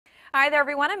Hi there,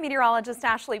 everyone. I'm Meteorologist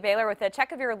Ashley Baylor with a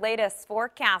check of your latest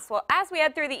forecast. Well, as we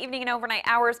head through the evening and overnight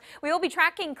hours, we will be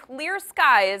tracking clear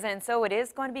skies, and so it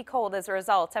is going to be cold as a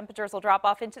result. Temperatures will drop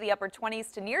off into the upper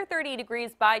 20s to near 30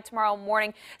 degrees by tomorrow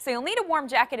morning, so you'll need a warm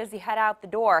jacket as you head out the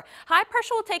door. High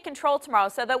pressure will take control tomorrow,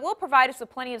 so that will provide us with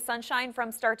plenty of sunshine from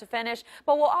start to finish,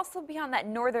 but we'll also be on that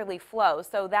northerly flow,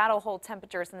 so that'll hold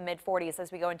temperatures in the mid-40s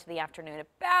as we go into the afternoon,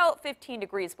 about 15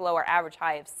 degrees below our average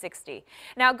high of 60.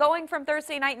 Now, going from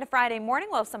Thursday night into Friday morning,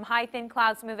 we'll have some high thin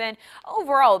clouds move in.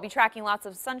 Overall, we'll be tracking lots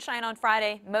of sunshine on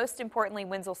Friday. Most importantly,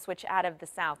 winds will switch out of the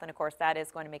south, and of course that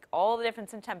is going to make all the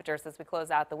difference in temperatures as we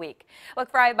close out the week. Look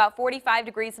for about 45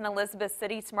 degrees in Elizabeth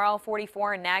City tomorrow,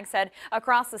 44 in Nags Head.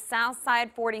 Across the south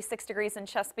side, 46 degrees in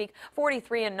Chesapeake,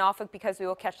 43 in Norfolk because we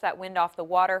will catch that wind off the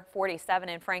water, 47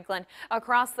 in Franklin.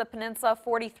 Across the peninsula,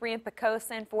 43 in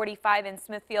Poquoson, 45 in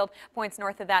Smithfield, points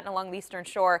north of that and along the eastern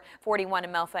shore, 41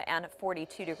 in Melfa, and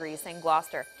 42 degrees in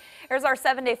Gloucester. Here's our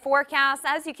 7-day forecast.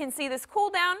 As you can see, this cool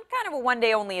down, kind of a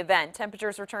one-day only event.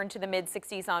 Temperatures return to the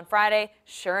mid-60s on Friday.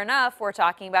 Sure enough, we're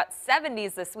talking about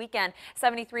 70s this weekend.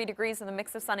 73 degrees with a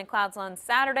mix of sun and clouds on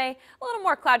Saturday. A little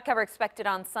more cloud cover expected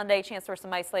on Sunday. Chance for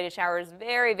some isolated showers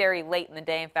very, very late in the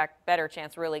day. In fact, better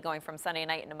chance really going from Sunday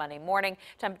night into Monday morning.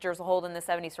 Temperatures will hold in the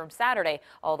 70s from Saturday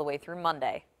all the way through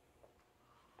Monday.